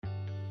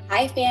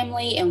Hi,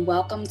 family, and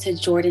welcome to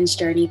Jordan's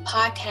Journey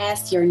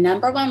podcast, your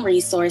number one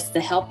resource to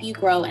help you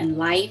grow in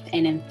life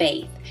and in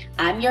faith.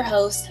 I'm your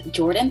host,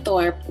 Jordan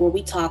Thorpe, where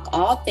we talk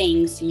all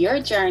things your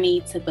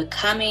journey to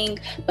becoming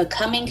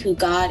who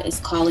God is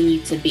calling you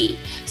to be.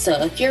 So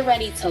if you're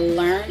ready to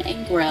learn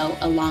and grow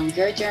along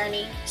your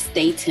journey,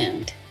 stay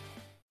tuned.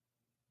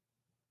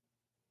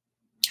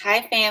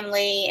 Hi,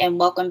 family, and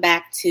welcome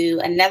back to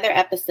another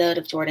episode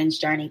of Jordan's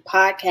Journey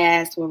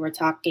podcast, where we're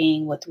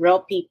talking with real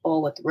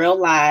people with real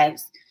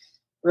lives,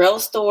 real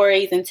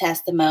stories and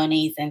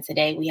testimonies. And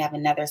today we have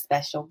another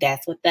special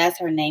guest with us.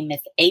 Her name is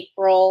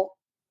April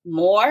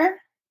Moore.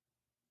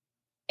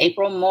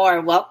 April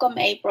Moore. Welcome,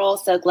 April.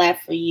 So glad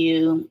for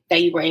you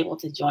that you were able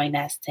to join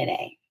us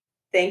today.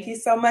 Thank you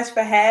so much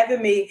for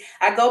having me.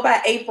 I go by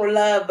April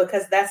Love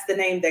because that's the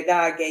name that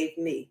God gave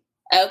me.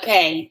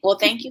 Okay. Well,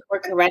 thank you for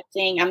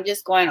correcting. I'm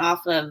just going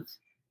off of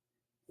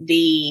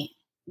the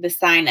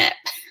sign up.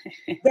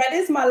 That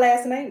is my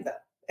last name,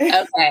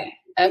 though.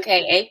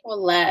 Okay,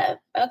 April Love.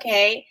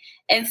 Okay.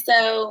 And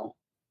so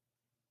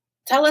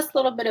tell us a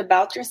little bit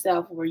about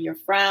yourself, where you're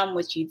from,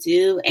 what you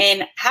do,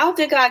 and how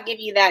did God give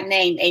you that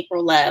name,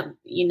 April Love?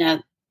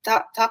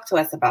 Talk to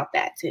us about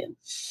that too.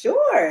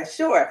 Sure.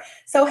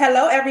 So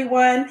hello,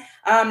 everyone.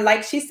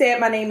 Like she said,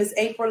 my name is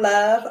April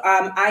Love.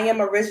 I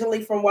am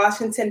originally from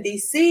Washington,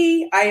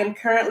 D.C. I am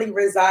currently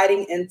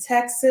residing in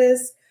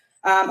Texas.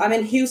 I'm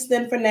in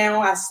Houston for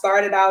now. I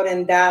started out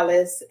in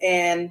Dallas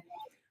and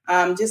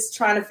just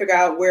trying to figure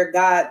out where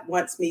God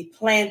wants me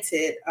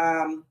planted.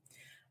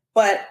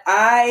 But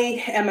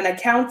I am an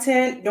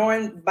accountant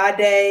by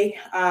day.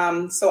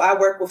 So I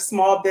work with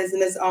small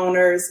business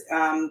owners,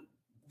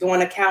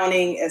 doing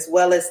accounting as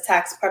well as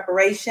tax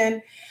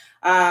preparation.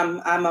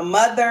 I'm a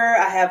mother.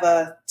 I have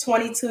a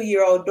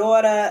 22-year-old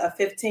daughter, a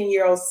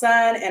 15-year-old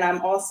son, and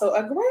I'm also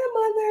a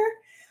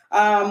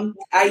grandmother.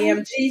 I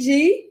am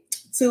Gigi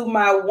to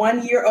my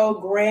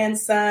 1-year-old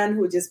grandson,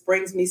 who just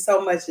brings me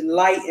so much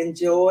light and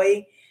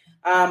joy.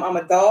 I'm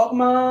a dog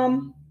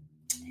mom,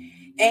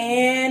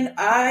 and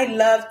I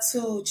love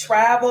to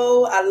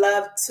travel. I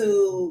love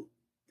to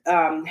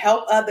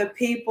help other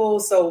people,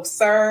 so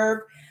serve,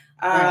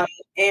 and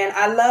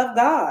I love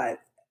God.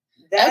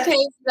 Okay,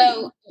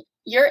 so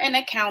you're in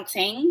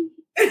accounting.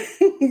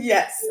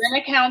 Yes. You're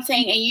in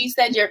accounting, and you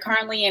said you're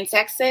currently in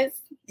Texas?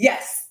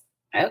 Yes.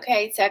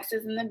 Okay,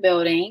 Texas in the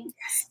building.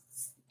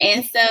 Yes.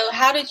 And so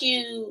how did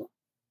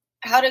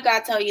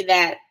God tell you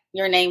that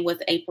your name was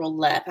April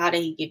Love? How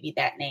did he give you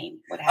that name?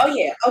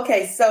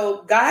 Okay.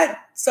 So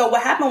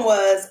what happened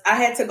was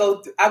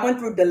I went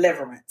through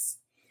deliverance.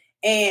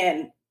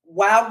 And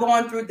while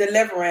going through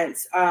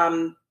deliverance,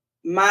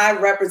 my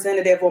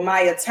representative or my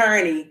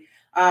attorney,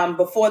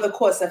 before the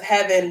courts of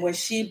heaven, when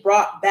she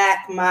brought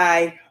back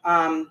my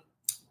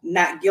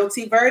not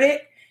guilty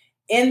verdict,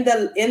 in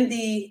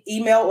the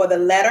email or the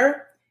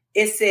letter,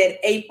 it said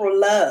April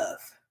Love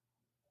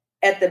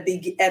as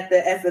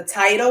the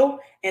title,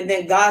 and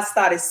then God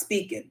started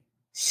speaking.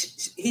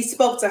 He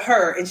spoke to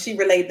her, and she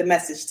relayed the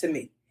message to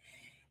me.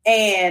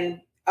 And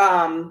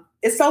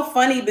it's so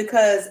funny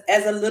because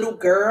as a little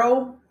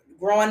girl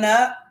growing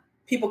up,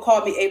 people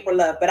called me April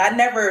Love, but I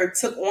never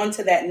took on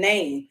to that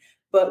name.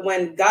 But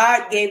when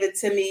God gave it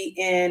to me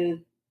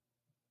in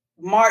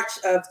March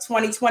of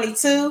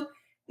 2022,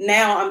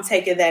 now I'm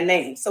taking that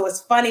name. So it's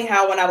funny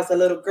how when I was a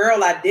little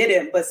girl, I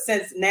didn't. But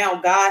since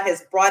now God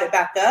has brought it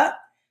back up,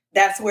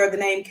 that's where the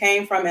name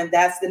came from. And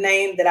that's the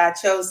name that I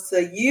chose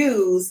to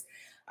use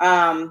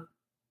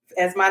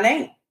as my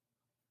name.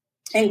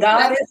 And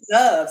God is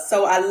love.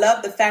 So I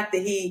love the fact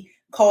that he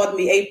called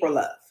me April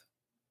Love.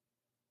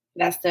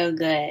 That's so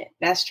good.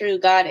 That's true.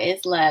 God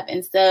is love.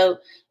 And so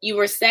you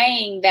were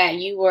saying that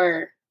you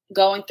were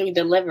going through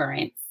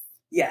deliverance.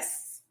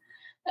 Yes.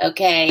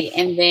 Okay.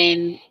 And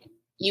then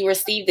you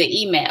received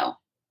the email.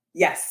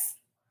 Yes.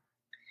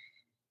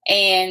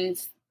 And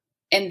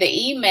in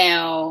the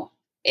email,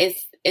 it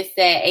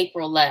said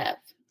April Love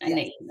in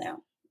the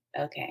email.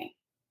 Okay.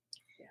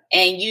 Yeah.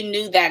 And you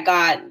knew that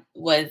God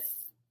was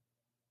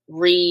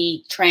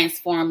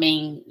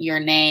retransforming your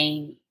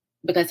name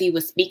because he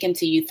was speaking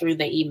to you through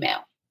the email.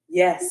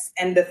 Yes.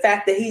 And the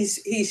fact that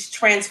he's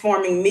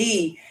transforming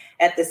me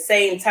at the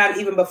same time,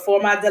 even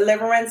before my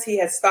deliverance, he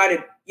has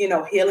started,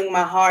 healing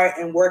my heart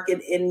and working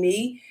in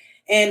me.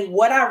 And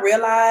what I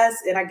realized,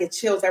 and I get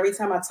chills every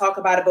time I talk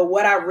about it, but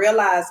what I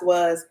realized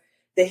was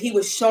that he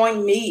was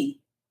showing me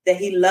that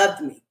he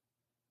loved me.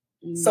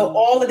 Mm-hmm. So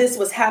all of this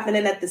was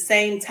happening at the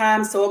same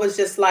time. So it was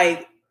just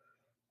like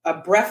a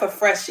breath of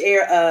fresh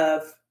air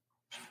of,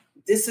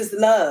 this is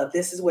love.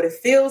 This is what it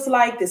feels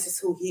like. This is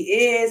who he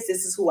is.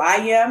 This is who I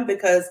am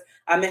because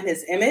I'm in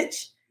his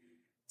image.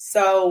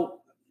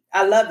 So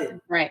I love it.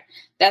 Right.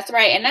 That's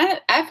right. And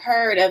I've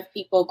heard of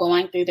people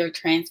going through their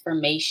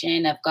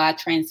transformation of God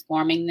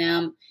transforming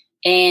them,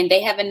 and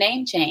they have a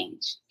name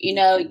change.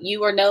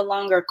 You are no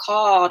longer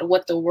called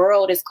what the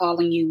world is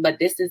calling you, but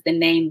this is the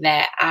name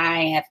that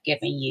I have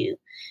given you.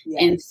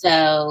 Yes. And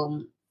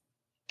so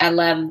I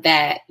love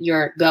that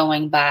you're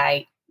going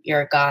by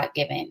your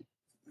God-given.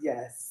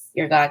 Yes.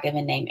 your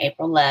God-given name,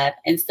 April Love.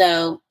 And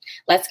so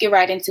let's get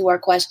right into our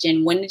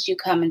question. When did you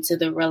come into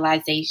the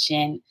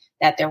realization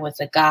that there was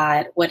a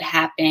God? What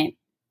happened?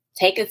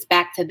 Take us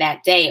back to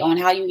that day on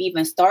how you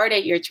even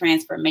started your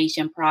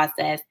transformation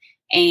process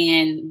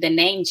and the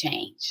name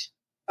change.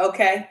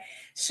 Okay,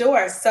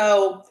 sure.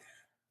 So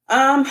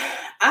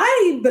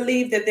I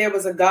believe that there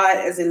was a God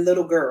as a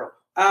little girl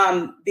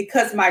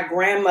because my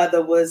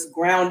grandmother was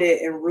grounded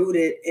and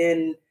rooted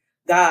in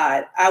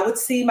God. I would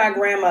see my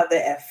grandmother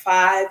at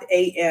 5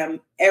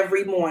 a.m.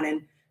 every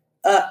morning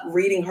up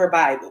reading her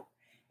Bible.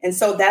 And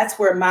so that's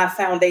where my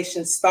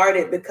foundation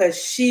started because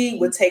she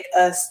would take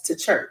us to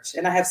church.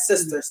 And I have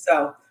sisters.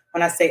 So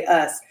when I say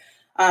us,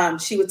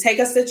 she would take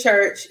us to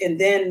church. And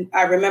then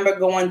I remember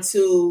going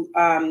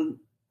to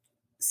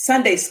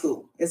Sunday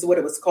school is what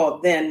it was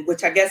called then,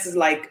 which I guess is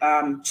like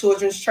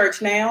children's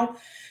church now.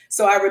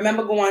 So I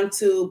remember going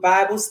to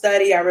Bible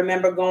study. I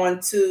remember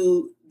going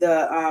to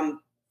the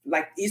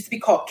like it used to be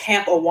called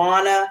Camp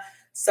Awana.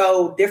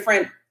 So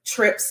different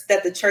trips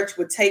that the church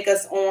would take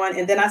us on.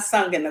 And then I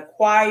sung in the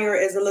choir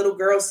as a little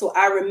girl. So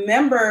I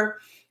remember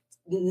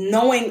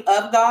knowing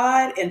of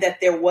God and that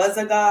there was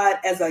a God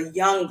as a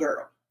young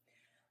girl.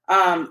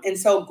 And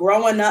so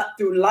growing up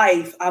through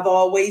life, I've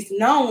always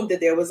known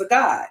that there was a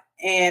God.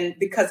 And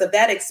because of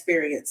that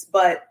experience,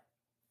 but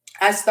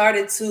I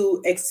started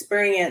to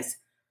experience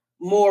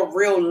more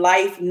real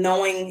life,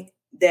 knowing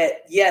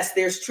that, yes,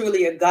 there's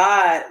truly a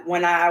God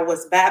when I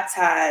was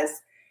baptized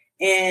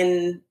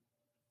in,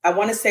 I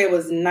want to say it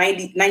was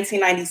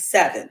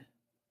 1997.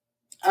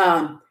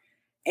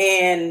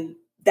 And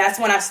that's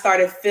when I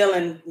started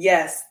feeling,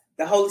 yes,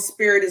 the Holy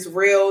Spirit is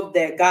real,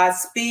 that God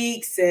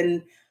speaks.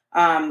 And,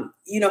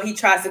 he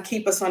tries to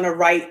keep us on the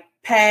right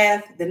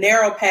path, the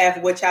narrow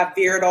path, which I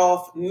veered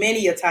off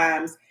many a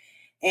times.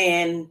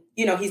 And,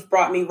 he's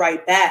brought me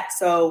right back.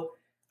 So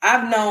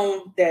I've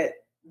known that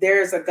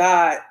there's a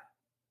God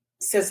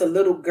since a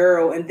little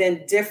girl, and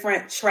then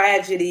different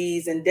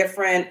tragedies and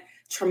different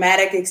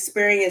traumatic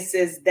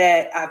experiences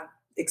that I've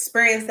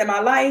experienced in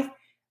my life.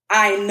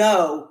 I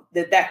know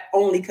that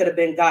only could have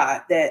been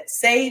God that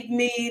saved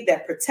me,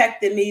 that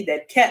protected me,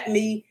 that kept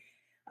me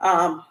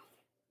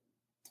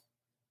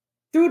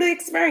through the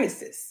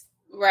experiences.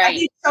 Right. I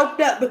get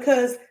choked up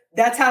because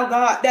that's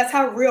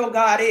how real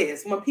God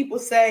is. When people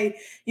say,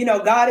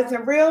 God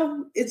isn't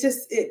real,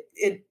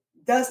 it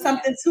does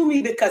something to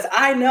me because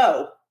I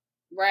know.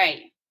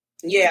 Right.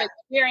 Yeah. You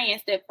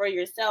experienced it for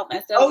yourself.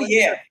 And so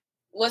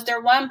was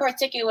there one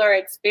particular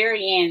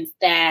experience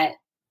that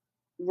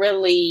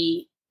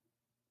really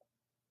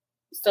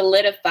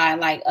solidified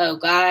like, oh,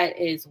 God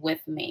is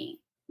with me?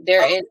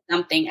 There is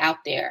something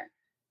out there.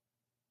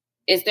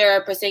 Is there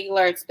a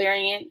particular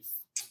experience?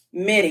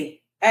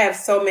 Many. I have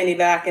so many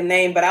that I can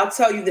name, but I'll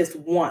tell you this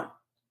one.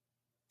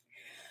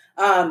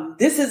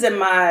 This is in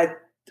my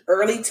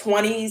early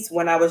 20s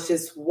when I was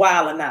just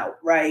wilding out,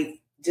 right?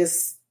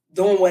 Just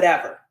doing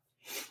whatever.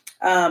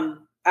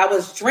 I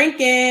was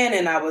drinking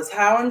and I was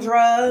high on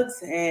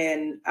drugs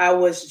and I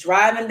was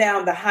driving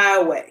down the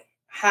highway,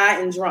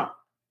 high and drunk.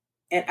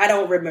 And I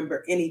don't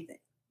remember anything.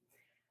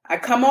 I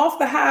come off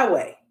the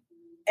highway.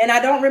 And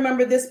I don't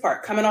remember this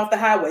part, coming off the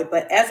highway.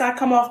 But as I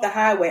come off the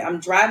highway, I'm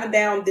driving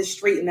down this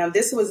street. Now,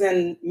 this was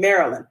in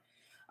Maryland.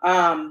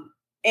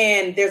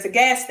 And there's a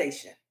gas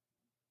station.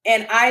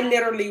 And I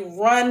literally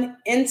run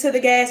into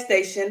the gas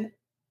station.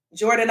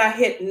 Jordan, I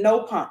hit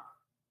no pump.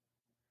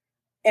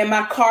 And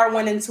my car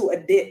went into a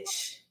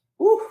ditch.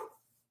 Whew.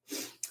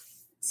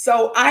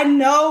 So I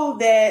know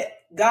that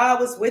God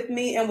was with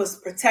me and was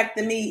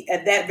protecting me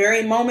at that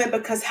very moment,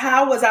 because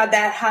how was I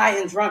that high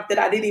and drunk that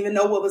I didn't even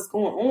know what was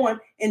going on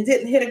and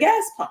didn't hit a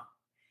gas pump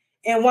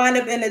and wind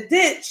up in a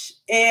ditch?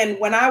 And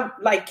when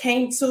I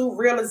came to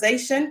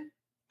realization,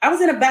 I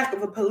was in the back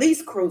of a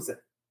police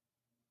cruiser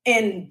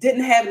and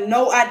didn't have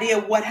no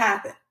idea what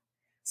happened.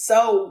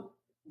 So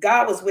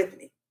God was with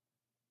me.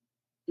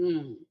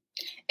 Mm.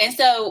 And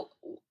so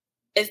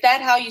is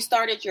that how you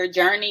started your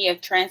journey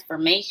of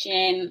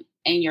transformation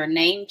and your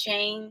name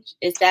change?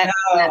 Is that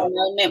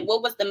moment?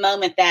 What was the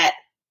moment that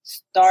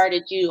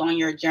started you on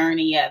your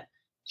journey of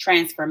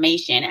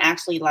transformation?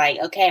 Actually,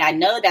 okay, I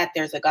know that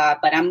there's a God,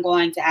 but I'm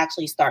going to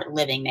actually start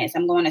living this.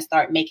 I'm going to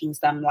start making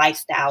some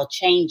lifestyle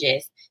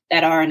changes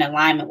that are in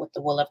alignment with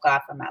the will of God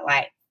for my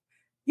life.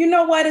 You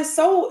know what? It's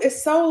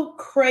so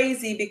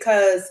crazy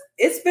because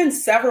it's been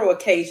several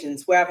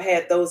occasions where I've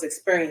had those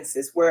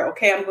experiences where,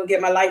 okay, I'm going to get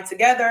my life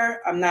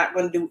together. I'm not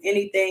going to do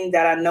anything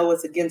that I know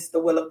is against the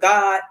will of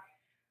God.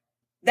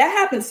 That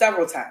happened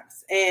several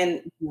times.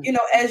 And,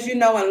 as you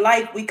know, in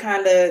life, we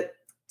kind of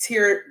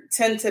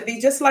tend to be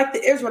just like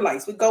the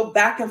Israelites. We go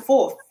back and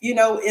forth,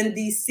 in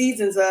these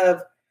seasons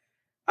of,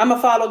 I'm going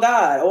to follow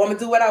God, or I'm going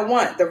to do what I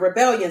want, the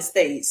rebellion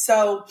stage.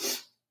 So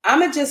I'm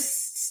going to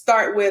just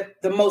start with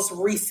the most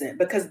recent,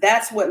 because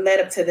that's what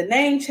led up to the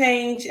name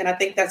change. And I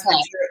think that's what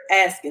you're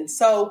asking.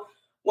 So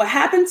what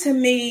happened to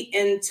me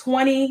in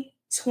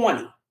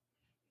 2020,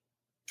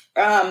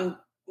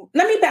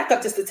 let me back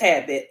up just a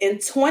tad bit. In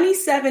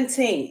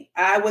 2017,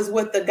 I was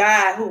with a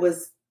guy who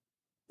was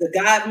the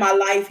guy of my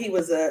life. He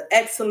was an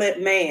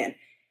excellent man.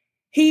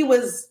 He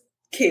was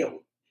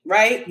killed,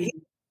 right?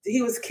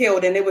 He was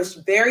killed, and it was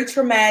very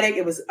traumatic.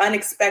 It was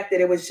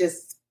unexpected. It was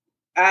just,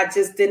 I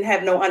just didn't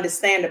have no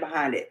understanding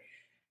behind it.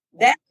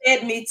 That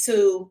led me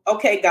to,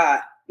 okay, God,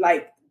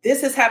 like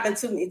this has happened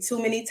to me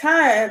too many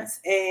times,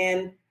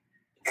 and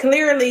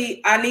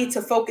clearly I need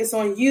to focus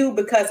on you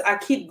because I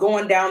keep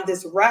going down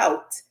this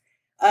route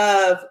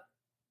of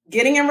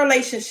getting in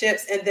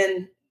relationships and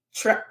then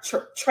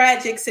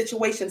tragic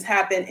situations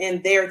happen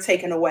and they're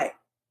taken away.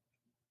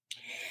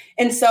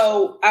 And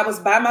so I was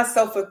by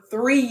myself for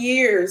 3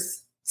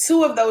 years,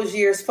 2 of those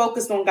years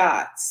focused on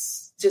God,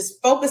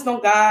 just focused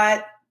on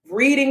God,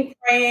 reading,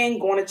 praying,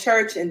 going to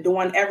church, and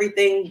doing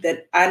everything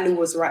that I knew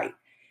was right.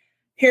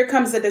 Here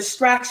comes a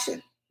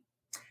distraction.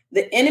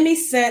 The enemy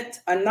sent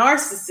a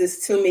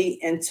narcissist to me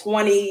in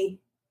 2020.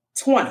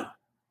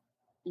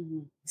 Mm-hmm.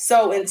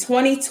 So in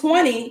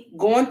 2020,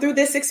 going through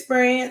this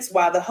experience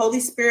while the Holy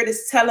Spirit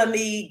is telling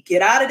me,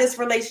 get out of this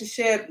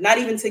relationship, not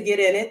even to get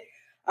in it.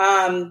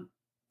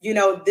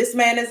 This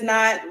man is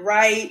not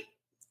right,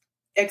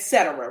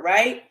 etc.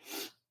 Right?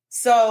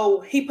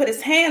 So he put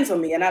his hands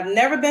on me, and I've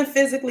never been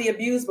physically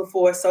abused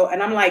before.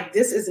 And I'm like,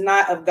 this is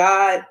not of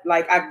God.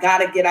 Like, I got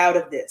to get out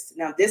of this.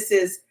 Now, this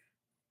is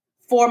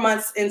 4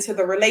 months into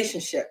the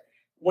relationship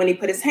when he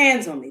put his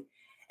hands on me.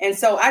 And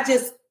so I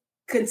just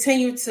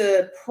continue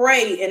to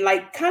pray and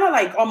kind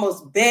of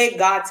almost beg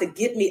God to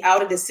get me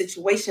out of this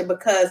situation,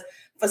 because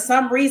for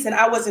some reason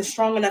I wasn't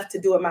strong enough to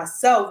do it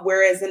myself.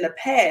 Whereas in the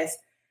past,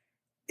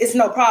 it's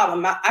no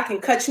problem. I can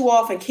cut you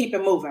off and keep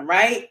it moving.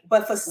 Right.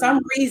 But for some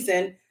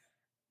reason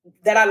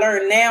that I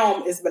learned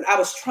now is that I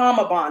was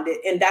trauma bonded.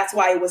 And that's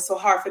why it was so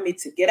hard for me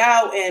to get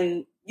out.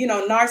 And,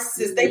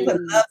 narcissists, they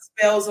put love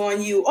spells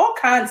on you. All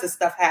kinds of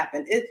stuff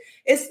happen.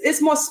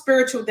 It's more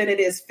spiritual than it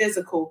is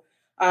physical.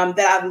 That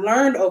I've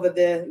learned over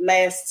the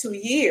last 2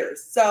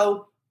 years.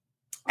 So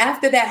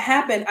after that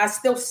happened, I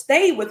still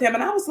stayed with him.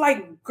 And I was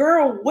like,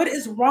 girl, what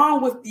is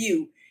wrong with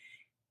you?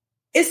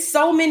 It's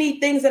so many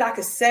things that I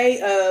could say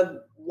of,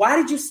 why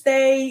did you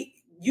stay?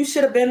 You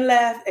should have been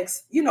left,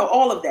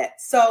 all of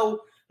that.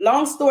 So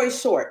long story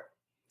short,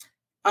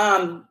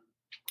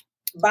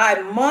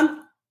 by month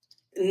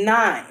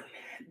 9,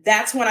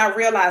 that's when I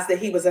realized that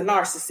he was a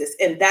narcissist.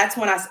 And that's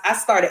when I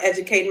started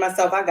educating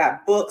myself. I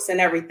got books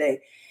and everything.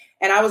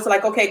 And I was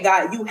like, okay,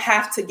 God, you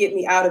have to get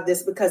me out of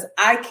this because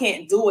I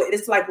can't do it.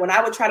 It's like when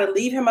I would try to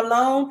leave him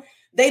alone,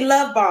 they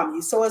love bomb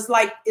you. So it's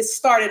like it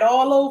started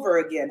all over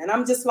again. And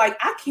I'm just like,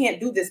 I can't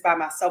do this by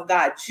myself.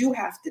 God, you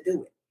have to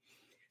do it.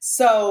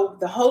 So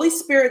the Holy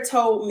Spirit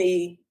told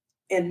me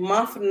in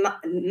month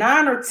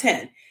 9 or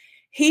 10,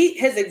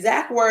 his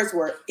exact words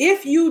were,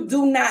 if you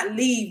do not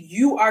leave,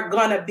 you are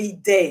going to be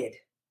dead.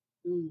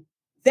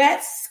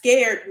 That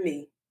scared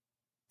me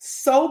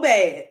so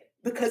bad.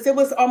 Because it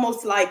was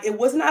almost like, it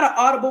was not an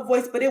audible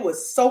voice, but it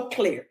was so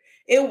clear.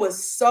 It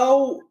was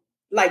so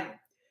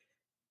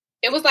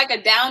it was like a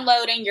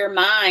download in your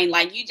mind.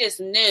 Like you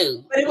just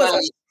knew. But it was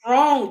a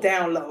strong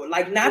download.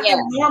 Like not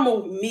the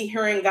normal me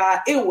hearing God.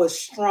 It was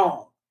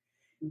strong.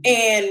 Mm-hmm.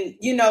 And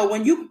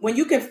when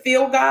you can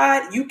feel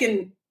God, you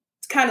can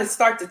kind of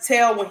start to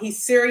tell when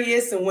he's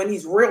serious and when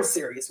he's real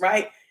serious,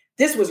 right?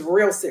 This was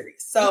real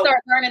serious. So you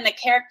start learning the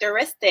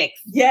characteristics.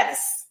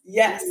 Yes.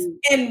 Mm-hmm.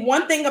 And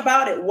one thing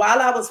about it, while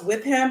I was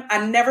with him,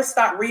 I never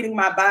stopped reading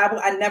my Bible.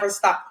 I never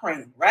stopped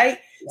praying, right?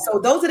 Yeah. So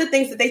those are the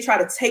things that they try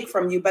to take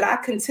from you, but I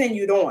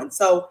continued on.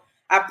 So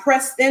I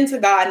pressed into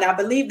God, and I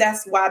believe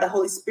that's why the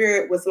Holy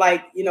Spirit was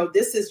like,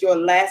 this is your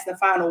last and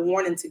final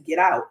warning to get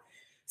out.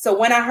 So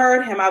when I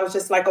heard him, I was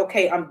just like,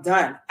 okay, I'm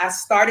done. I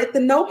started the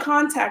no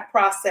contact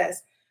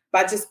process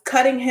by just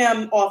cutting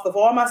him off of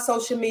all my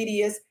social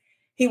medias.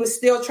 He would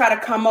still try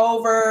to come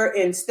over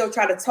and still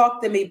try to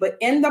talk to me. But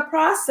in the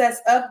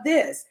process of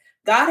this,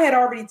 God had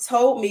already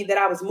told me that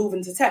I was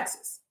moving to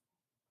Texas.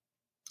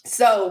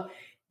 So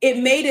it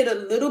made it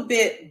a little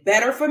bit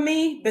better for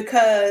me,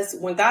 because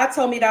when God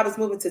told me that I was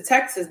moving to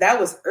Texas, that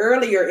was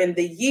earlier in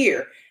the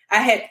year. I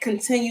had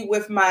continued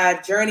with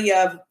my journey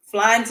of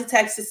flying to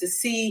Texas to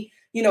see,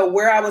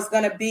 where I was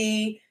going to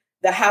be,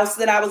 the house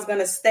that I was going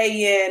to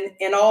stay in,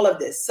 and all of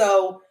this.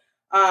 So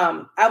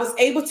I was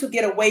able to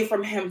get away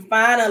from him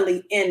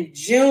finally in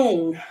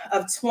June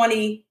of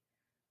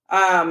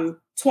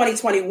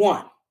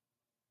 2021.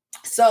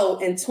 So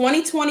in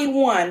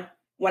 2021,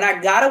 when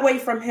I got away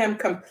from him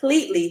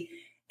completely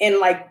in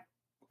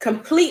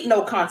complete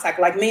no contact,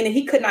 meaning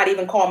he could not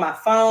even call my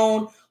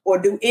phone or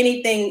do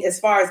anything as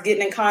far as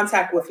getting in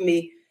contact with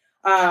me.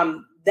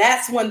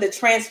 That's when the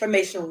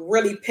transformation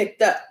really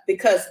picked up,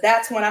 because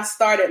that's when I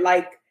started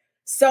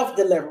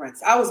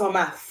self-deliverance. I was on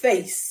my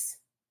face.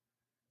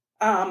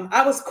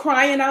 I was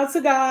crying out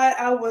to God.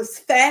 I was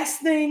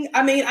fasting.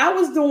 I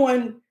was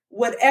doing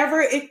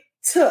whatever it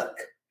took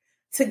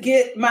to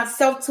get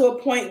myself to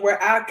a point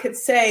where I could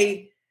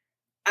say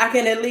I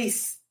can at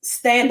least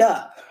stand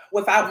up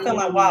without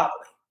feeling wobbly.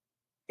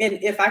 And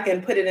if I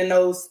can put it in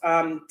those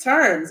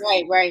terms.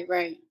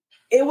 Right.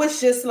 It was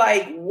just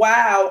like,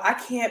 wow, I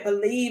can't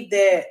believe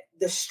that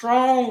the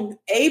strong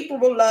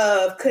April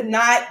love could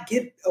not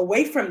get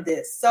away from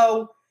this.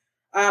 So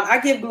I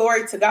give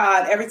glory to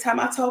God every time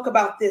I talk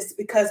about this,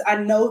 because I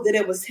know that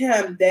it was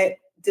him that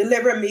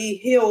delivered me,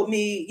 healed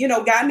me,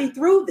 got me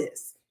through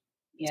this.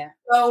 Yeah.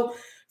 So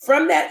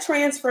from that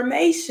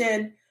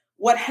transformation,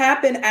 what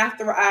happened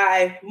after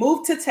I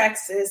moved to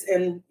Texas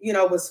and,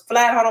 was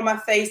flat out on my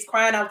face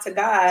crying out to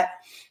God,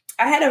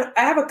 I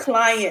have a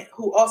client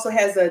who also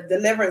has a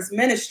deliverance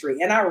ministry,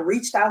 and I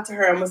reached out to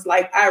her and was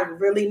like, I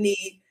really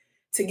need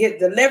to get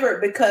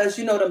delivered, because,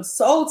 them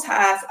soul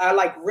ties are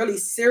like really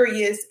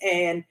serious.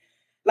 And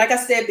like I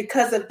said,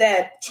 because of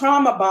that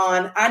trauma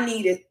bond, I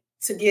needed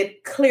to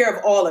get clear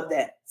of all of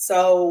that.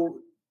 So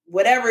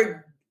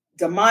whatever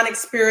demonic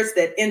spirits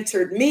that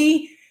entered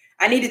me,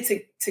 I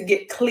needed to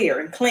get clear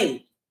and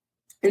clean.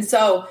 And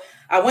so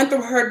I went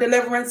through her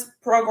deliverance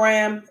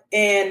program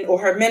or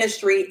her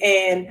ministry,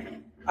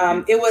 and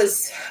it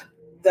was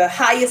the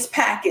highest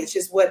package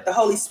is what the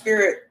Holy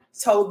Spirit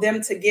told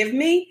them to give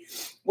me,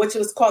 which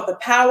was called the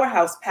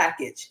Powerhouse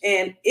Package.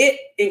 And it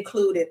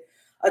included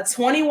a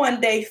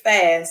 21-day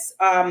fast,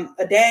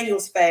 a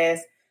Daniel's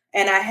fast.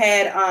 And I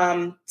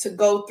had to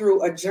go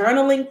through a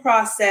journaling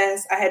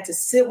process. I had to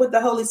sit with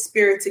the Holy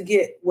Spirit to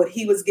get what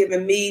he was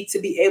giving me to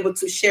be able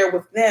to share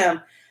with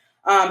them.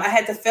 I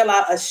had to fill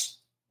out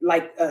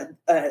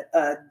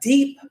a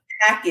deep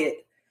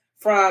packet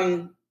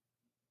from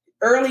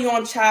early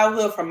on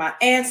childhood, from my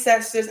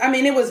ancestors. I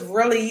mean, it was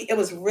really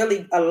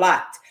a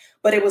lot,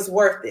 but it was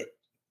worth it.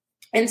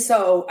 And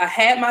so I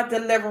had my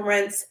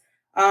deliverance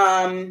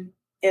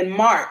in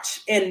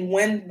March. And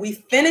when we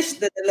finished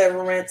the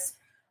deliverance,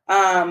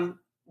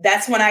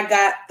 that's when I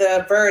got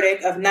the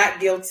verdict of not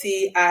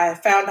guilty. I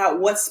found out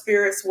what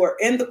spirits were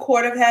in the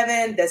court of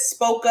heaven that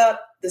spoke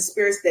up, the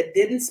spirits that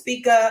didn't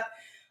speak up.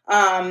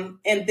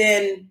 And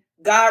then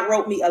God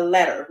wrote me a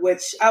letter,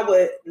 which I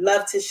would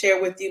love to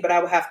share with you, but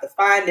I would have to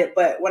find it.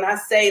 But when I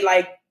say,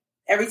 like,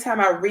 every time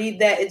I read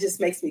that, it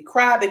just makes me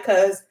cry,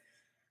 because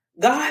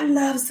God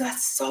loves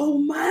us so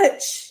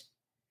much.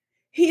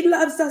 He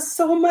loves us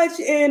so much.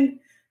 And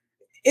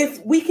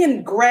if we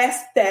can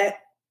grasp that,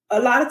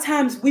 a lot of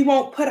times we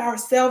won't put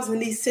ourselves in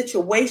these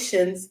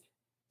situations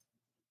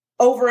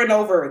over and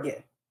over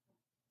again.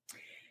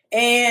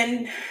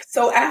 And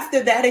so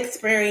after that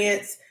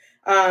experience,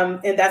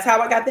 and that's how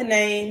I got the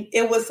name,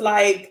 it was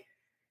like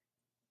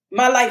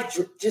my life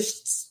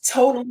just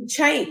totally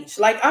changed.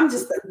 Like, I'm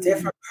just a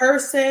different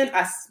person.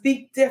 I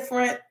speak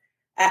different.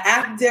 I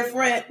act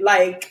different.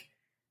 Like,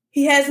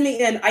 he has me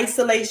in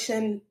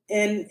isolation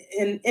in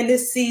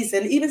this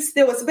season. Even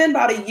still, it's been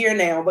about a year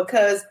now,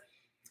 because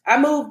I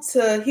moved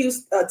to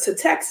Houston, to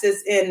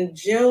Texas in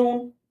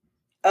June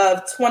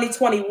of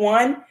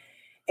 2021.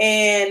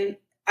 And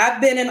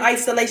I've been in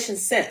isolation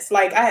since.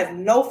 Like, I have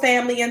no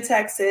family in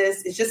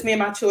Texas. It's just me and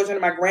my children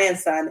and my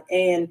grandson.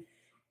 And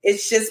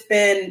it's just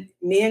been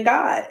me and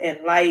God. And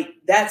like,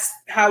 that's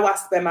how I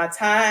spend my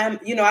time.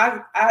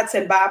 I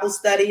attend Bible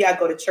study. I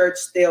go to church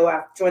still.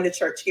 I joined the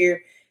church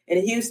here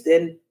in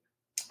Houston.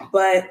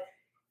 But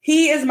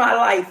he is my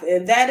life.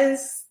 And that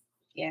is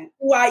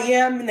who I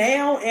am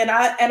now. And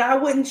I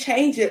wouldn't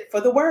change it for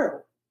the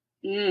world.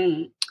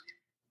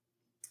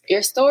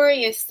 Your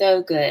story is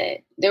so good.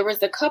 There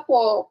was a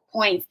couple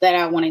points that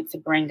I wanted to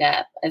bring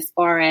up, as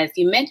far as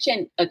you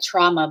mentioned a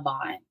trauma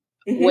bond,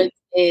 which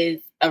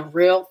is a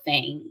real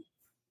thing.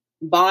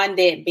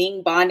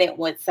 Being bonded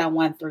with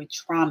someone through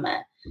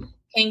trauma.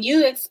 Can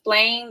you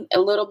explain a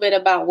little bit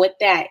about what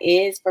that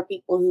is for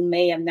people who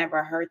may have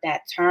never heard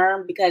that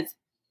term? Because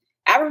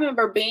I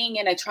remember being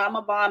in a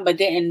trauma bond, but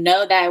didn't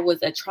know that it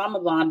was a trauma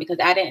bond, because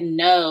I didn't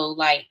know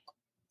like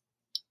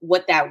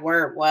what that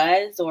word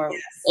was, or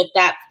if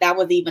that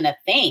was even a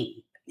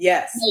thing.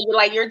 Yes.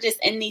 You're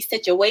just in these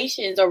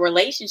situations or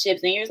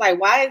relationships, and you're just like,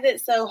 why is it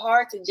so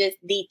hard to just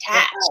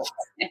detach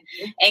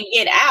and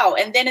get out?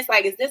 And then it's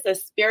like, is this a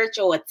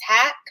spiritual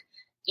attack?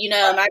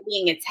 Am I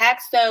being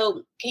attacked?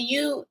 So can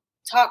you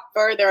talk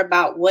further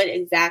about what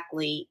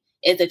exactly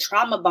is a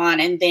trauma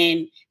bond? And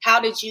then how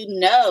did you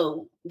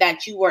know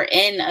that you were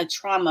in a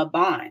trauma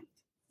bond?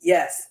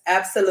 Yes,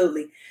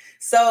 absolutely.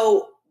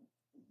 So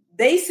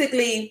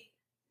basically,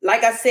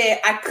 like I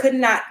said, I could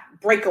not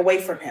break away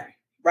from him,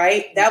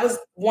 right? That was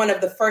one of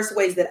the first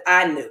ways that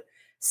I knew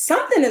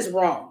something is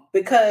wrong,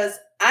 because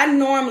I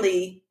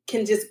normally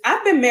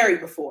I've been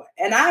married before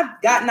and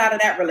I've gotten out of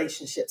that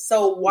relationship.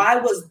 So why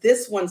was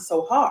this one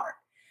so hard?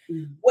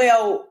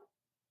 Well,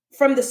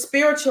 from the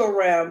spiritual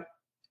realm,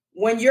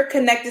 when you're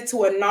connected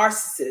to a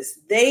narcissist,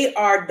 they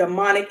are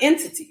demonic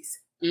entities.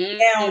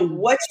 Now,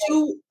 what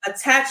you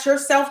attach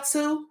yourself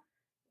to,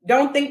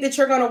 don't think that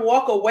you're going to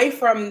walk away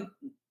from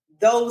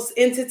those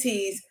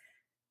entities.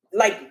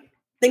 Like,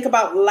 think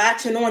about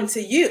latching on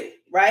to you,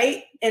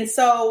 right? And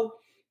so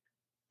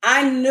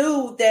I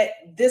knew that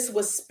this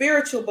was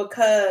spiritual,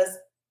 because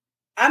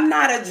I'm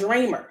not a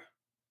dreamer.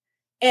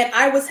 And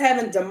I was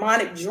having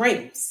demonic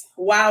dreams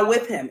while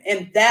with him.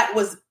 And that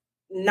was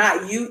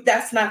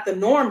that's not the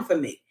norm for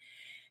me.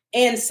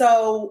 And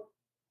so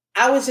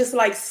I was just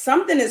like,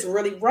 something is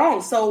really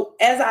wrong. So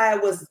as I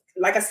was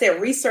like I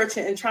said,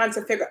 researching and trying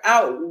to figure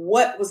out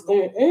what was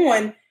going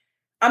on,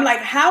 I'm like,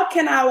 how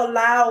can I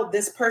allow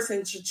this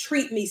person to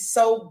treat me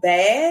so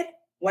bad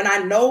when I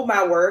know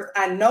my worth,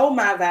 I know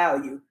my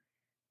value?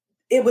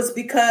 It was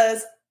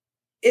because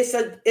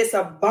it's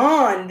a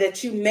bond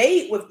that you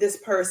made with this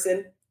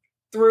person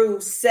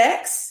through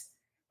sex,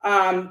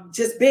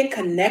 just being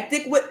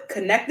connected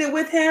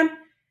with him.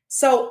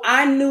 So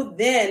I knew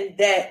then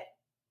that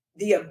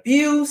the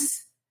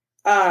abuse,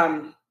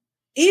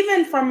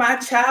 even from my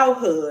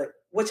childhood,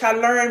 which I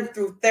learned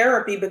through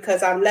therapy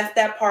because I left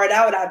that part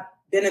out. I've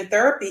been in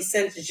therapy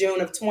since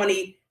July of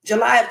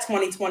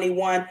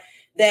 2021,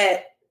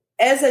 that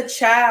as a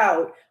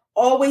child,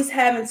 always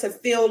having to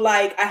feel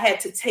like I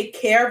had to take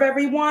care of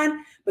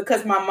everyone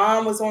because my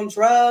mom was on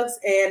drugs.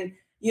 And,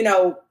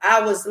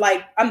 I was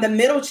like, I'm the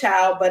middle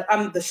child, but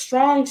I'm the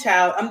strong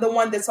child. I'm the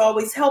one that's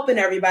always helping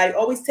everybody,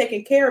 always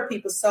taking care of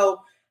people.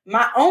 So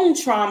my own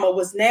trauma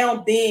was now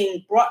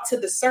being brought to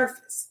the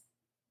surface.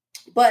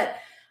 But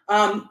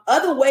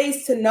other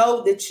ways to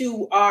know that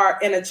you are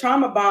in a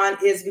trauma bond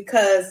is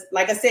because,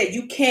 like I said,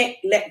 you can't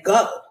let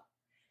go.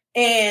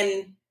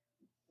 And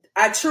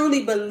I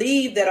truly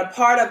believe that a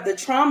part of the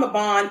trauma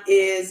bond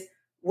is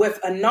with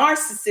a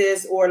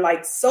narcissist or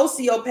like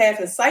sociopath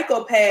and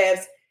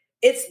psychopaths.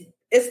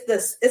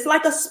 It's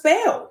like a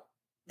spell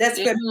that's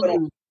been put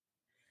on.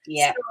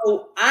 Yeah.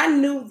 So I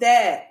knew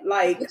that,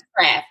 like,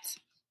 witchcraft.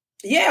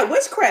 Yeah,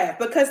 witchcraft,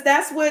 because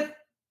that's what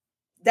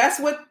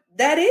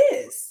that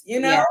is,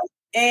 Yeah.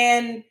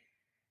 And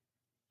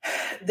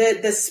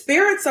the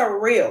spirits are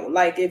real.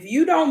 Like, if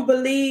you don't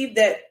believe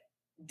that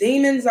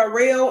demons are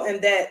real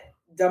and that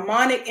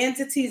demonic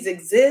entities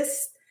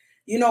exist,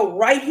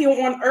 right here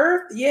on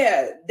earth,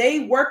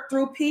 they work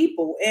through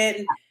people.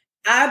 And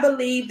I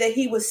believe that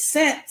he was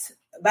sent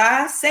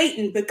by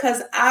Satan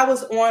because I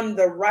was on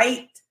the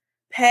right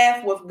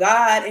path with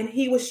God and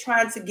he was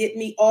trying to get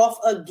me off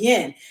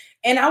again.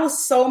 And I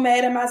was so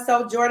mad at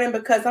myself, Jordan,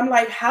 because I'm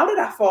like, how did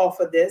I fall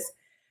for this?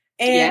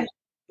 And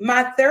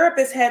my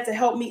therapist had to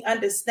help me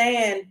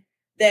understand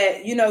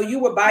that, you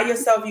were by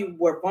yourself, you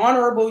were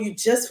vulnerable, you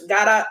just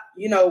got out,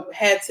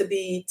 had to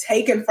be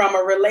taken from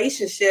a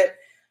relationship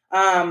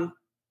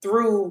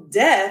through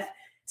death.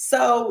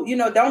 So,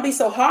 don't be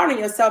so hard on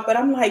yourself. But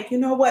I'm like, you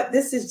know what?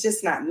 This is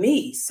just not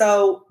me.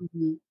 So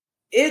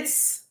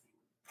it's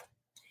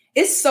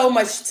so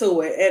much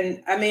to it.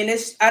 And I mean,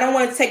 I don't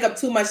want to take up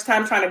too much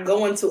time trying to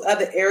go into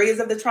other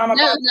areas of the trauma.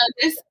 No,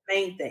 this is the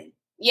main thing.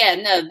 Yeah,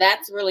 no,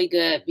 that's really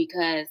good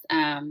because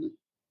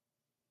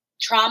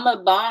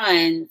trauma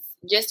bonds,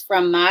 just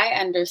from my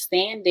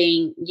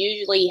understanding,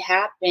 usually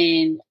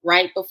happen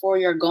right before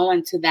you're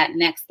going to that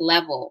next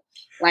level.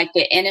 Like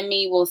the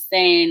enemy will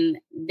send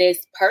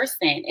this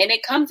person and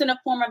it comes in a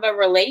form of a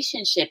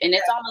relationship and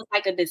it's almost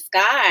like a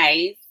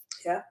disguise.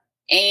 Yeah.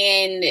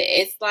 And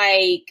it's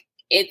like,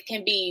 it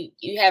can be,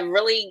 you have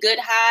really good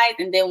highs.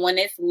 And then when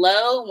it's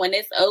low, when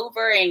it's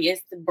over and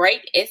it's the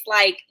break, it's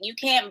like, you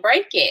can't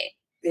break it.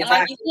 Exactly. And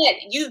like you said,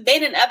 you've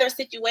been in other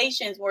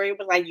situations where it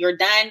was like, you're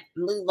done,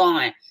 move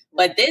on.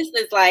 But this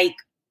is like,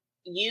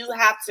 you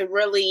have to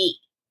really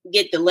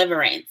get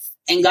deliverance.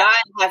 And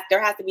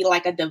there has to be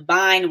like a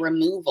divine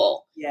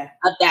removal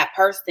of that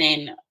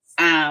person.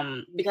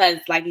 Because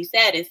like you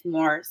said, it's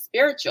more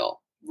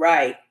spiritual.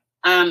 Right.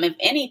 If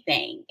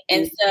anything.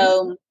 And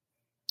so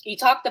you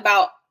talked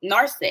about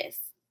narcissists,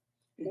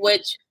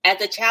 which as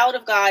a child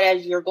of God,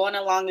 as you're going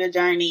along your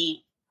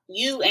journey,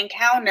 you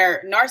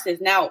encounter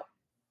narcissists. Now,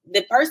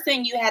 the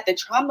person you had the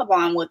trauma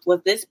bond with,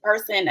 was this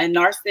person a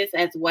narcissist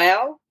as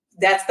well?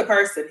 That's the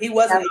person. He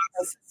was a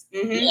narcissist.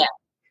 Mm-hmm.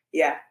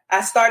 Yeah.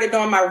 I started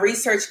doing my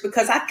research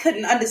because I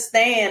couldn't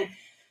understand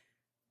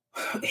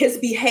his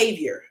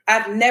behavior.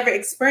 I've never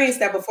experienced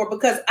that before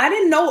because I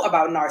didn't know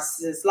about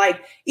narcissists.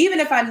 Like, even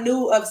if I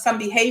knew of some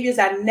behaviors,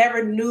 I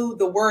never knew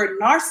the word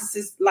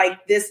narcissist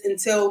like this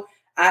until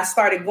I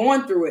started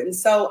going through it. And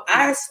so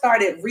I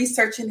started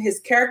researching his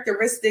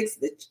characteristics,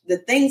 the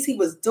things he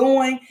was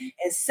doing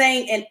and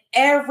saying, and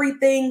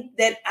everything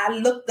that I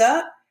looked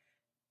up,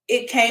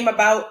 it came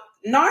about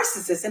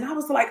narcissists. And I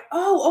was like,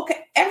 oh,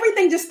 okay.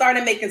 Everything just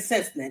started making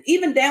sense then,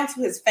 even down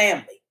to his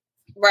family.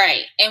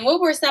 Right. And what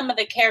were some of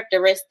the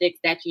characteristics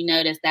that you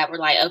noticed that were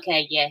like,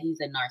 okay, yeah, he's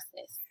a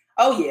narcissist?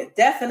 Oh, yeah,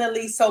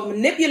 definitely. So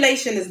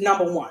manipulation is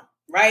number one,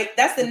 right?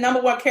 That's the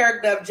number one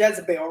character of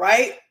Jezebel,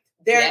 right?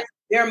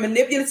 They're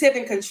manipulative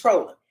and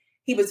controlling.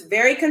 He was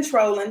very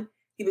controlling.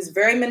 He was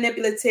very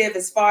manipulative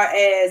as far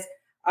as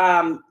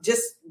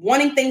just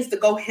wanting things to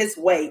go his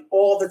way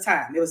all the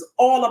time. It was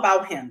all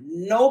about him.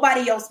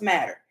 Nobody else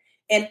mattered.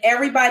 And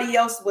everybody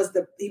else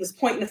he was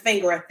pointing the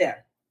finger at them.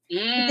 He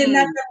did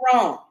nothing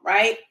wrong,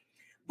 right?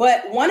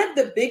 But one of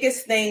the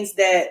biggest things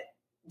that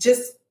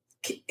just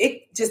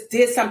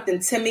did something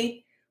to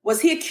me was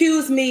he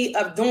accused me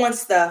of doing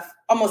stuff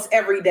almost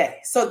every day.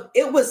 So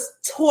it was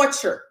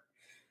torture.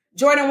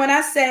 Jordan, when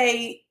I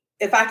say,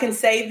 if I can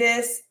say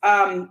this,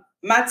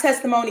 my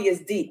testimony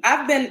is deep.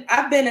 I've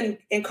been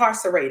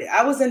incarcerated.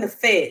 I was in the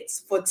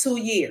feds for 2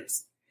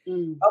 years.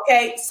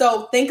 Okay,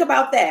 so think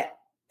about that.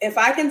 If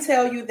I can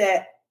tell you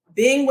that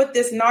being with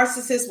this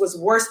narcissist was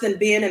worse than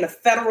being in a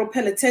federal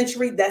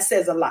penitentiary, that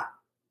says a lot.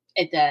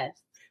 It does.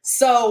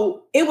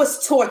 So it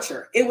was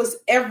torture. It was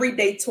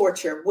everyday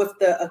torture with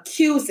the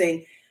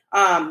accusing,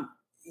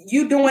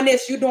 you doing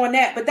this, you doing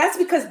that. But that's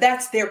because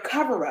that's their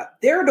cover up.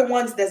 They're the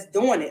ones that's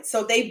doing it.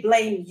 So they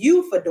blame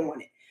you for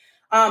doing it.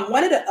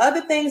 One of the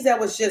other things that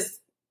was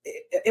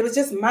it was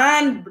just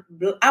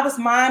I was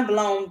mind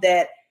blown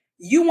that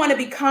you want to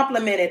be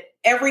complimented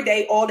every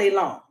day, all day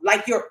long.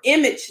 Like their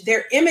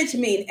image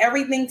mean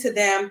everything to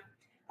them.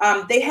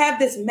 They have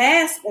this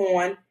mask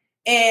on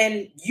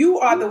and you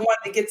are the one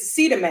that gets to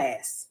see the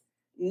mask.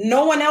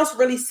 No one else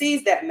really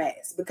sees that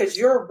mask because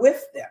you're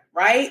with them,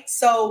 right?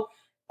 So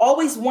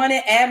always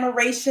wanted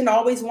admiration,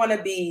 always want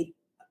to be,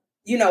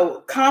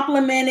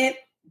 complimented.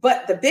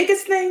 But the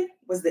biggest thing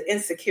was the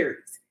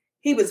insecurities.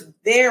 He was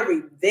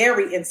very,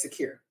 very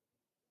insecure.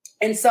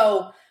 And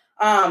so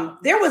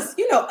there was,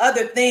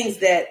 other things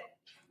that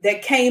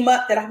came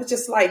up that I was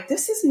just like,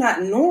 this is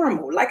not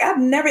normal. Like I've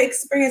never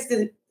experienced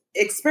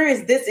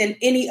this in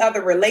any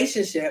other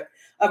relationship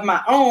of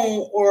my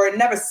own, or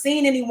never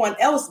seen anyone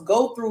else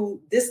go through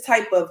this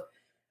type of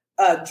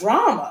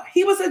drama.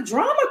 He was a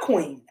drama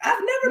queen.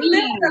 I've never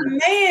met a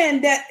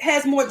man that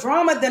has more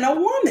drama than a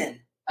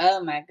woman.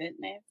 Oh my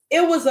goodness.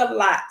 It was a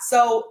lot.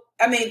 So,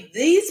 I mean,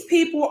 these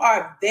people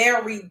are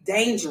very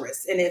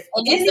dangerous. And it's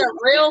a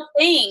real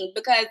thing,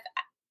 because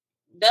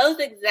those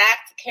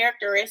exact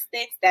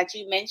characteristics that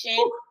you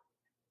mentioned,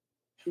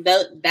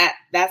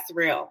 that's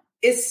real.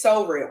 It's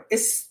so real.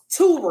 It's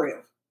too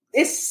real.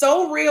 It's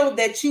so real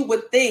that you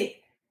would think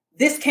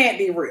this can't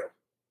be real.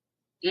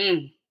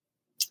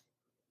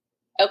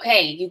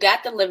 Okay, you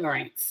got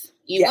deliverance.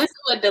 You went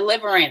to a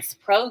deliverance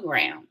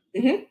program.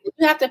 Mm-hmm. Did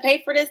you have to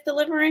pay for this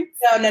deliverance?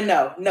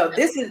 No.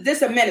 This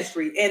is a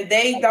ministry, and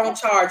they don't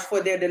charge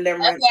for their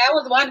deliverance. Okay, I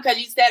was wondering because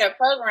you said a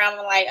program.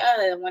 I'm like,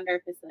 I wonder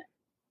if it's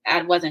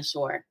I wasn't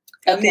sure.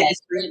 A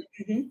ministry.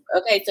 Mm-hmm.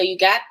 Okay, so you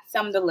got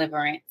some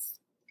deliverance.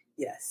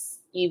 Yes.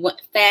 You went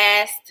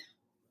fast,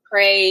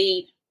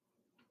 prayed,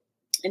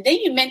 and then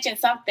you mentioned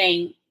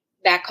something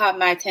that caught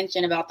my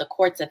attention about the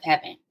courts of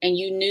heaven, and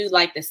you knew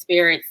like the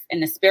spirits in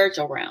the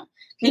spiritual realm.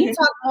 Can you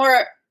talk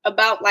more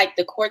about like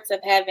the courts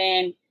of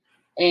heaven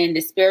and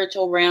the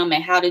spiritual realm,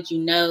 and how did you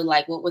know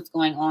like what was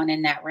going on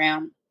in that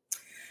realm?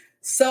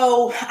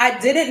 So I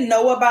didn't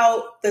know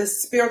about the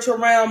spiritual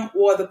realm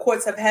or the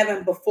courts of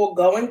heaven before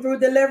going through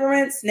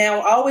deliverance. Now,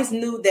 I always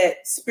knew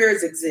that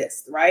spirits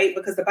exist, right?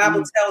 Because the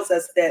Bible tells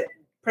us that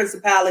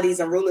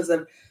principalities and rulers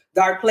of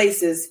dark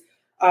places,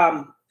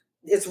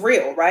 it's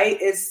real, right?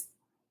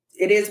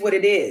 It is what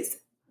it is.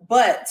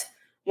 But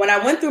when I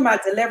went through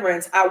my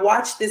deliverance, I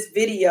watched this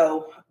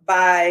video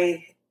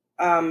by,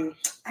 I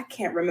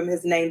can't remember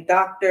his name,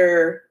 I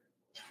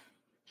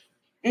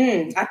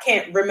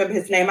can't remember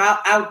his name.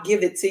 I'll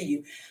give it to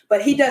you.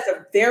 But he does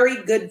a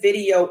very good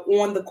video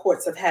on the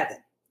courts of heaven.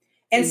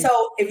 And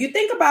so if you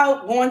think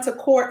about going to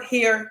court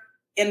here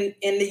in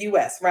the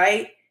U.S.,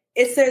 right,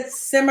 it's a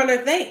similar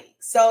thing.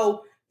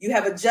 So you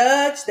have a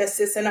judge that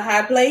sits in a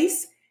high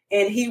place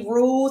and he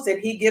rules and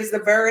he gives the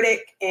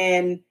verdict.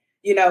 And,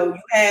 you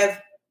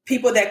have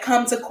people that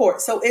come to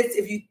court. So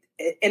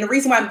and the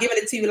reason why I'm giving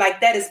it to you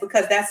like that is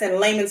because that's in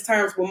layman's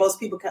terms where most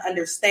people can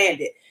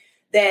understand it.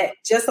 That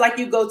just like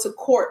you go to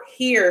court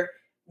here,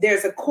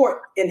 there's a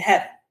court in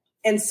heaven.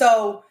 And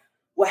so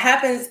what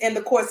happens in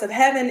the courts of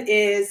heaven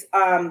is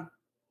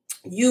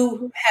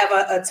you have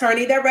an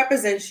attorney that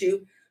represents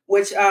you,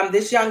 which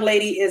this young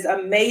lady is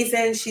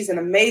amazing. She's an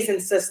amazing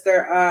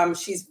sister.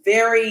 She's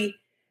very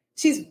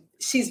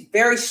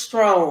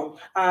strong.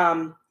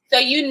 So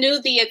you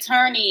knew the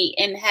attorney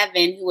in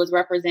heaven who was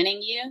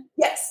representing you?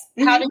 Yes.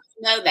 Mm-hmm. How did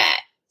you know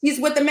that?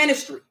 He's with the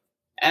ministry.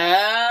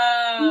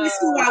 Oh. This is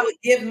who I would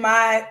give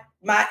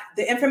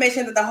the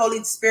information that the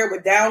Holy Spirit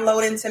would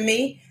download into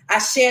me. I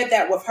shared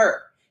that with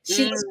her.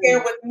 She would share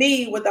with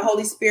me what the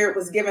Holy Spirit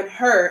was giving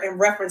her in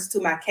reference to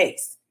my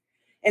case.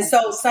 And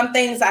so some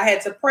things I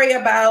had to pray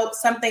about,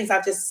 some things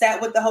I just sat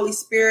with the Holy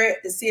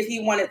Spirit to see if he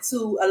wanted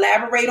to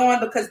elaborate on,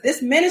 because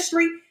this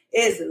ministry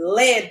is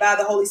led by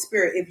the Holy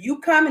Spirit. If you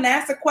come and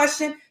ask a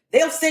question,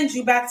 they'll send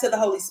you back to the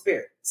Holy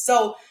Spirit.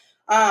 So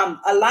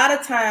a lot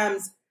of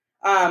times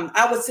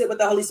I would sit with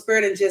the Holy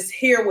Spirit and just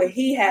hear what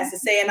he has to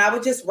say. And I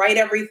would just write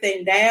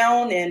everything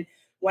down. And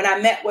when I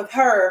met with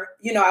her,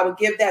 I would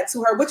give that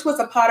to her, which was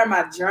a part of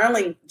my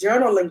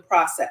journaling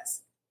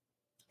process.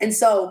 And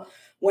so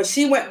when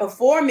she went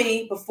before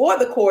me, before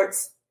the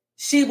courts,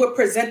 she would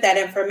present that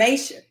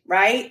information,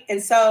 right?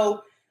 And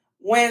so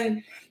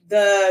when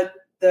the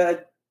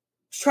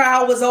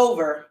trial was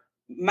over,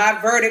 my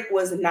verdict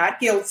was not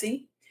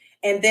guilty.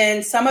 And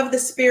then some of the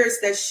spirits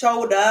that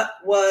showed up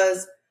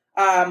was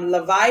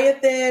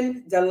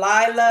Leviathan,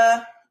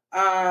 Delilah,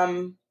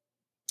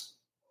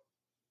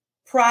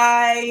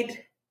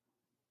 Pride.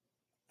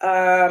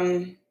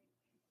 Trying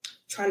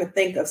to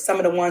think of some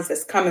of the ones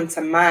that's coming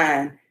to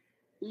mind.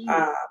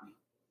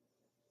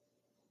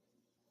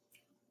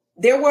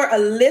 There were a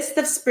list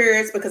of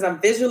spirits, because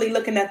I'm visually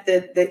looking at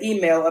the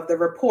email of the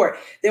report.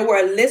 There were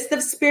a list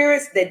of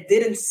spirits that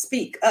didn't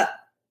speak up.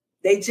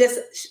 They just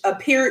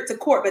appeared to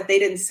court, but they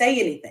didn't say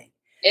anything.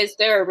 Is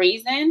there a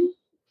reason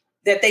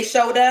that they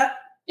showed up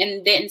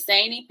and didn't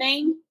say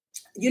anything?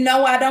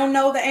 I don't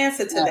know the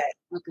answer to that.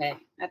 Okay.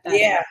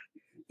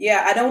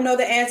 Yeah. I don't know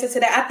the answer to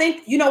that. I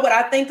think, what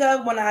I think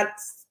of when I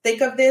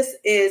think of this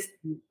is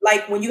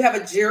like when you have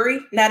a jury,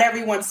 not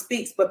everyone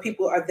speaks, but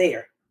people are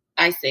there.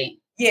 I see.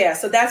 Yeah.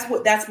 So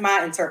that's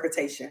my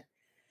interpretation.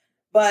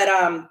 But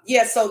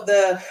so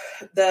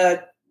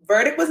the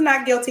verdict was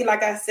not guilty,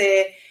 like I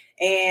said,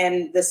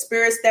 and the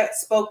spirits that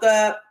spoke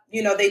up,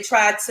 they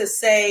tried to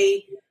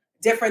say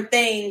different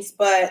things,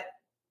 but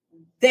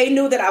they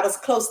knew that I was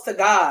close to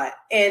God,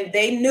 and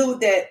they knew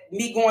that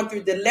me going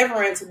through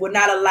deliverance would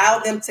not allow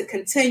them to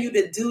continue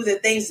to do the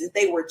things that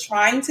they were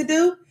trying to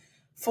do.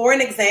 For an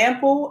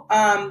example,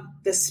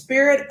 the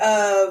spirit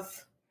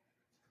of,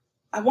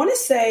 I want to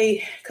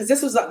say, because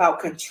this was about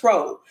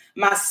control,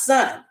 my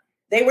son,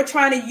 they were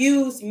trying to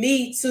use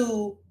me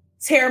to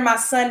tear my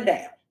son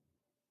down.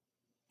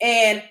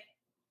 And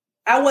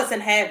I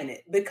wasn't having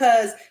it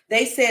because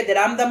they said that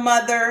I'm the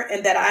mother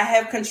and that I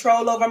have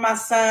control over my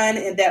son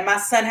and that my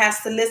son has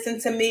to listen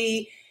to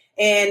me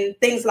and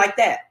things like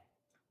that.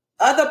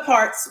 Other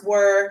parts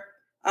were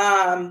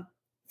from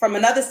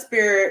another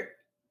spirit,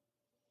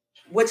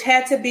 which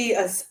had to be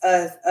a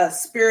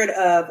spirit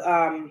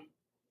of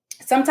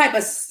some type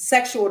of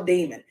sexual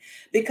demon,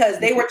 because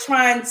they were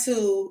trying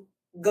to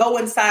go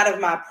inside of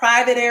my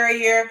private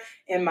area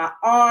and my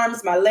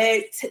arms, my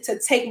legs, to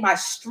take my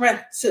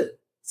strength too.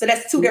 So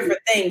that's two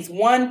different things.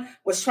 One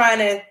was trying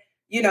to,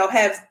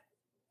 have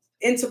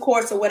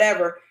intercourse or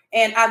whatever.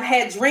 And I've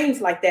had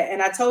dreams like that.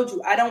 And I told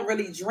you, I don't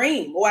really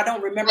dream, or I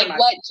don't remember like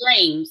what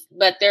dreams,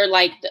 but they're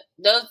like,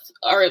 those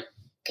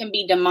can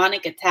be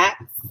demonic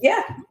attacks.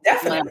 Yeah,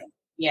 definitely.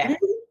 Yeah.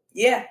 Mm-hmm.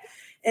 Yeah.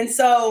 And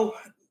so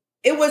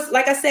it was,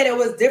 like I said, it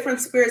was different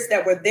spirits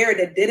that were there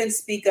that didn't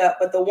speak up,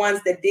 but the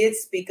ones that did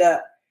speak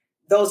up,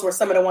 those were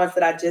some of the ones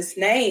that I just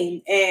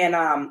named.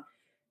 And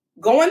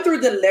going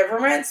through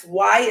deliverance,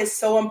 why it's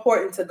so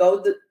important to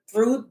go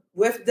through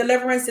with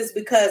deliverance is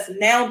because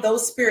now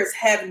those spirits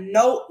have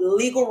no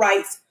legal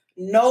rights,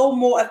 no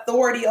more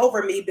authority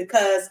over me,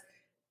 because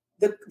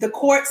the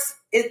courts,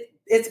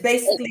 it's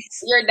basically...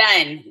 You're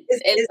done.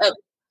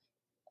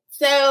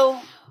 So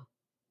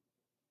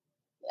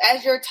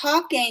as you're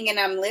talking and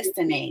I'm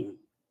listening,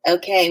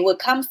 okay, what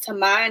comes to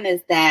mind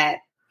is that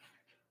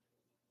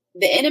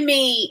the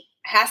enemy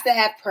has to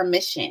have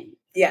permission.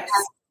 Yes.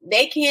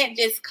 They can't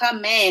just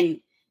come in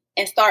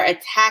and start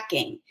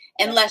attacking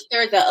unless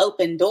there's an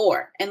open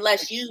door,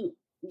 unless you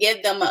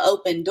give them an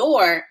open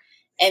door.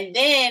 And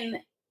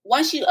then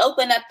once you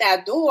open up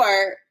that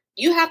door,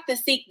 you have to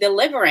seek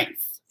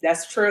deliverance.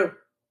 That's true.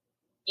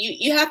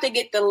 You have to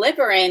get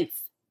deliverance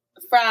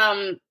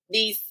from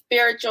these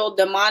spiritual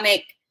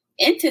demonic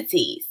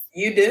entities.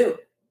 You do.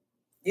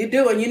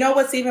 And you know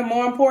what's even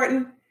more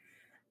important?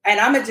 And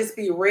I'm going to just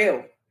be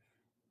real.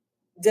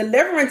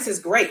 Deliverance is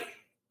great.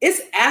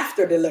 It's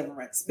after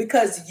deliverance,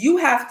 because you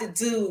have to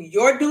do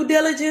your due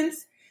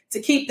diligence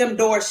to keep them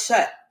doors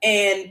shut.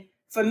 And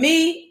for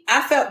me,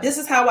 I felt, this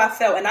is how I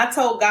felt. And I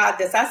told God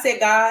this. I said,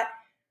 God,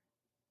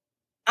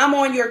 I'm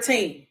on your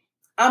team.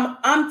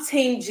 I'm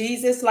team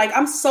Jesus. Like,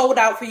 I'm sold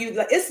out for you.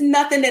 Like, it's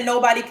nothing that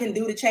nobody can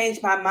do to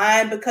change my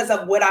mind because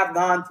of what I've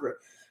gone through.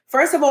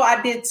 First of all,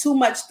 I did too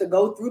much to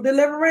go through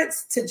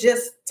deliverance to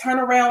just turn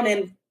around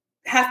and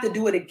have to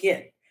do it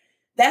again.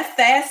 That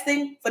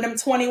fasting for them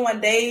 21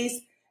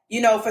 days,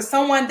 for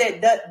someone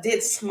that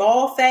did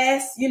small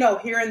fasts,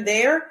 here and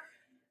there,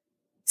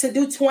 to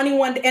do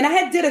 21, and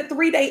I did a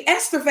 3-day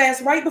Esther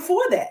fast right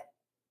before that.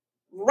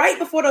 Right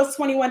before those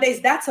 21 days,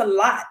 that's a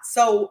lot.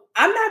 So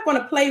I'm not going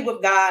to play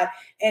with God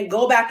and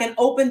go back and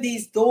open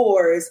these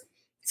doors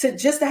to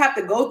have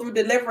to go through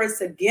deliverance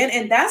again.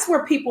 And that's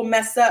where people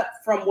mess up,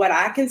 from what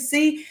I can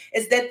see,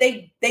 is that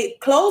they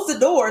close the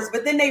doors,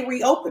 but then they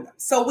reopen them.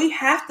 So we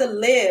have to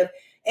live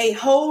a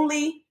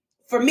holy,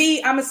 for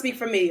me, I'm going to speak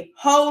for me,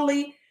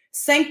 holy,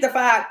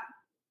 sanctified,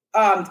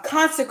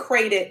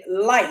 consecrated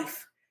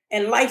life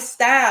and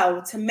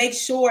lifestyle to make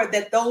sure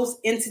that those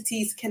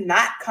entities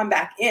cannot come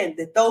back in,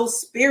 that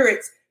those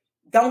spirits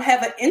don't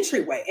have an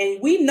entryway.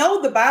 And we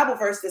know the Bible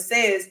verse that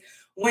says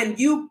when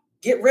you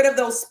get rid of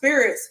those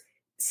spirits,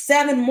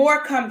 7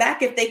 more come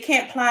back. If they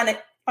can't find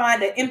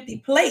an empty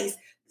place,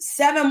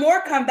 7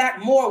 more come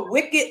back more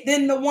wicked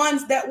than the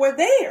ones that were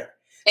there.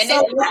 And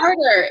so it's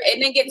harder,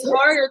 and it gets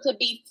harder to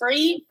be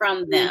free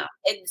from them.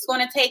 It's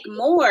going to take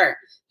more.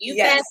 You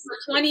fast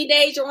for 20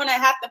 days, you're going to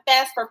have to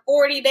fast for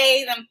 40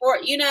 days, and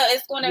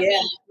it's going to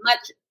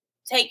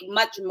take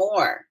much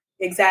more.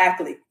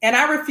 Exactly. And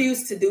I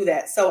refuse to do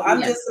that. So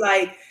I'm just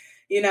like,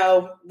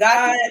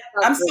 God,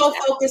 I'm so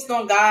focused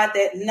on God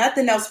that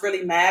nothing else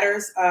really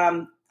matters.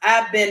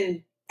 I've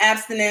been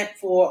abstinent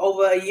for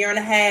over 1.5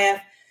 years.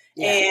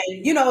 Yeah.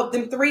 And,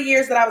 them 3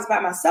 years that I was by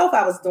myself,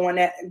 I was doing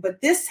that.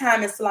 But this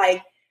time it's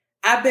like,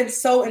 I've been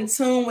so in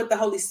tune with the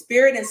Holy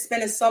Spirit and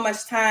spending so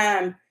much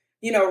time,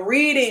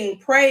 reading,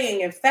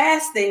 praying, and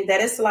fasting that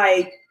it's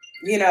like,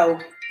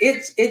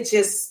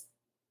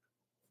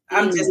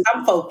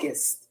 I'm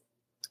focused.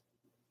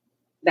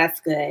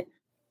 That's good.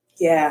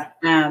 Yeah.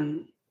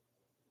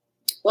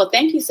 Well,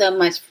 thank you so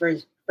much for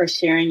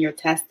sharing your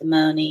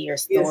testimony, your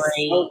story.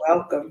 You're so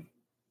welcome.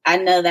 I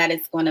know that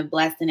it's going to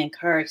bless and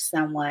encourage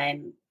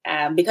someone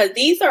because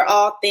these are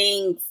all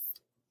things,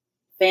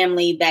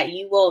 family, that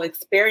you will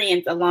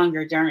experience along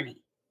your journey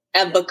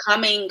of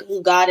becoming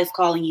who God is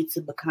calling you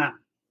to become.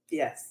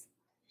 Yes.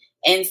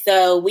 And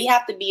so we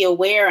have to be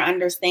aware,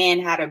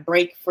 understand how to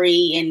break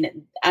free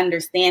and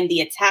understand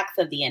the attacks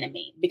of the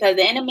enemy, because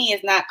the enemy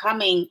is not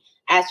coming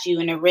at you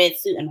in a red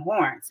suit and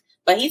horns,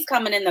 but he's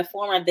coming in the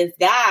form of this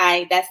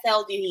guy that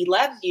tells you he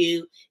loves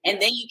you.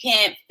 And then you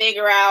can't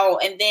figure out.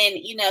 And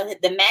then,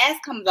 the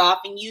mask comes off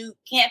and you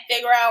can't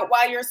figure out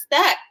why you're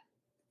stuck.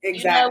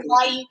 Exactly.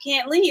 Why you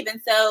can't leave.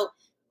 And so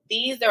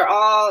these are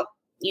all,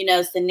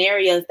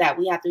 scenarios that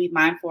we have to be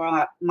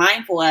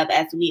mindful of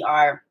as we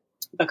are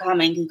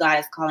becoming who God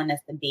is calling us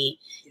to be.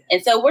 Yes.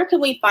 And so where can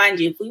we find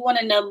you? If we want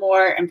to know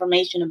more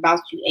information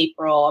about you,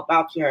 April,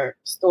 about your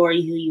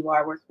story, who you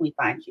are, where can we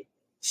find you?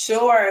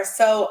 Sure.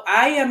 So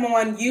I am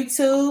on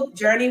YouTube,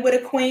 Journey with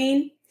a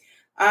Queen.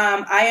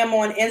 I am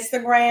on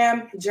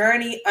Instagram,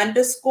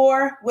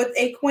 Journey_with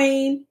a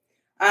Queen.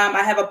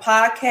 I have a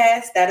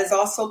podcast that is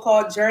also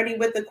called Journey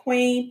with a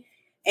Queen.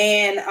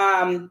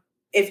 And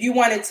if you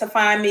wanted to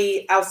find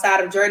me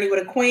outside of Journey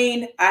with a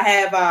Queen, I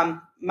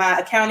have my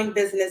accounting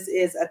business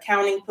is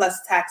Accounting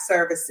Plus Tax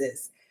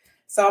Services.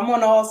 So I'm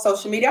on all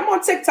social media. I'm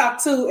on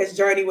TikTok too as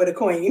Journey with a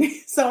Queen.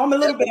 So I'm a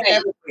little bit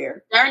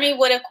everywhere. Journey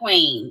with a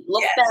Queen.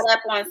 Look that up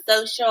on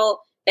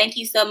social. Thank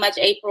you so much,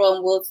 April.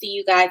 And we'll see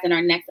you guys in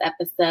our next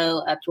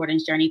episode of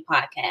Jordan's Journey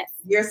podcast.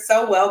 You're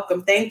so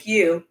welcome. Thank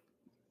you.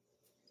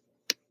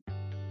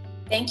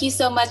 Thank you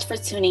so much for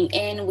tuning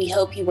in. We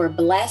hope you were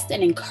blessed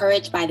and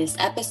encouraged by this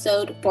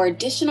episode. For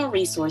additional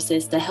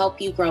resources to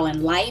help you grow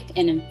in life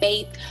and in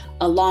faith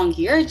along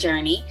your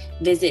journey,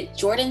 visit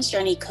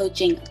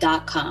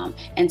jordansjourneycoaching.com.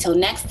 Until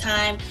next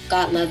time,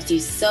 God loves you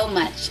so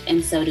much,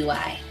 and so do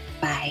I.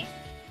 Bye.